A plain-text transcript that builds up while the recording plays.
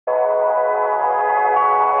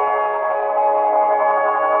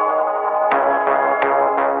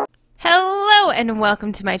and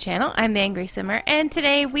welcome to my channel. I'm the Angry Simmer, and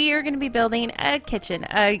today we are going to be building a kitchen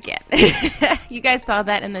again. You guys saw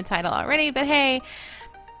that in the title already, but hey,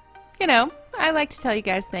 you know, I like to tell you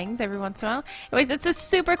guys things every once in a while. Anyways, it's a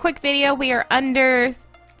super quick video. We are under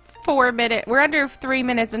 4 minutes. We're under 3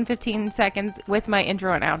 minutes and 15 seconds with my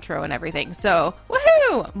intro and outro and everything. So,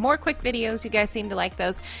 woohoo! More quick videos. You guys seem to like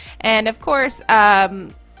those. And of course,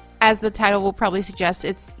 as the title will probably suggest,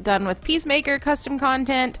 it's done with Peacemaker custom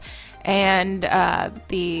content and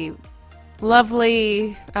the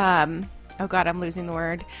lovely, oh god, I'm losing the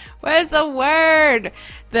word. What is the word?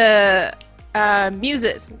 The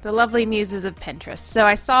muses, the lovely muses of Pinterest. So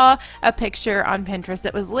I saw a picture on Pinterest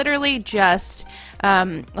that was literally just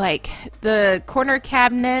like the corner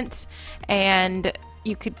cabinet, and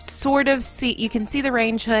you could sort of see, you can see the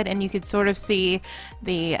range hood and you could sort of see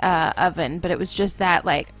the oven, but it was just that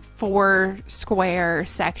like 4 square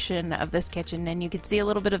section of this kitchen, and you could see a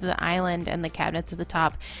little bit of the island and the cabinets at the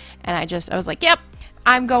top, and I was like, yep,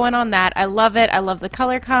 I'm going on that. I love it. I love the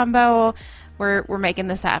color combo. We're making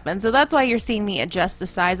this happen. So that's why you're seeing me adjust the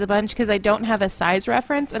size a bunch, because I don't have a size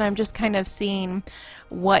reference and I'm just kind of seeing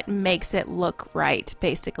what makes it look right,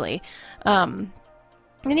 basically. And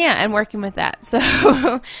yeah, I'm working with that.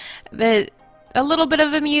 So a little bit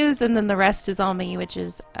of a muse, and then the rest is all me, which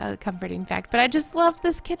is a comforting fact. But I just love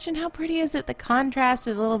this kitchen. How pretty is it? The contrast,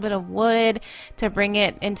 a little bit of wood to bring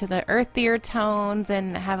it into the earthier tones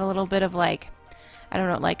and have a little bit of like, I don't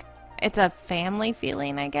know, like it's a family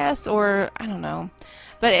feeling, I guess, or I don't know.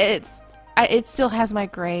 But it still has my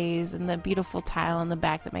grays and the beautiful tile in the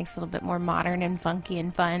back that makes it a little bit more modern and funky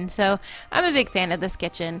and fun. So I'm a big fan of this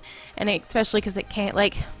kitchen, and especially because it can't,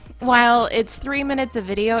 like, while it's 3 minutes of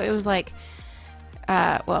video, it was like,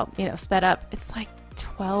 well, you know, sped up. It's like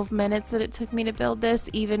 12 minutes that it took me to build this,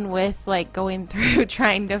 even with like going through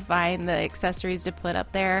trying to find the accessories to put up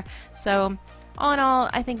there. So all in all,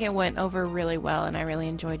 I think it went over really well, and I really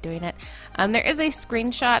enjoyed doing it. There is a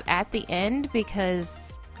screenshot at the end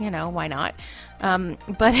because, you know, why not?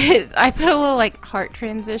 But I put a little like heart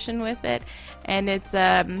transition with it, and it's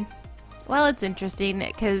well, it's interesting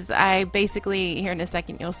because I basically, here in a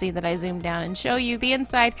second, you'll see that I zoomed down and show you the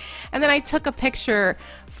inside, and then I took a picture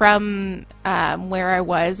from where I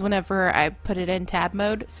was whenever I put it in tab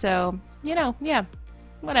mode. So, you know, yeah,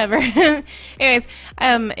 whatever. Anyways,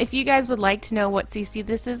 if you guys would like to know what CC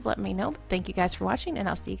this is, let me know. Thank you guys for watching, and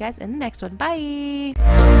I'll see you guys in the next one. Bye!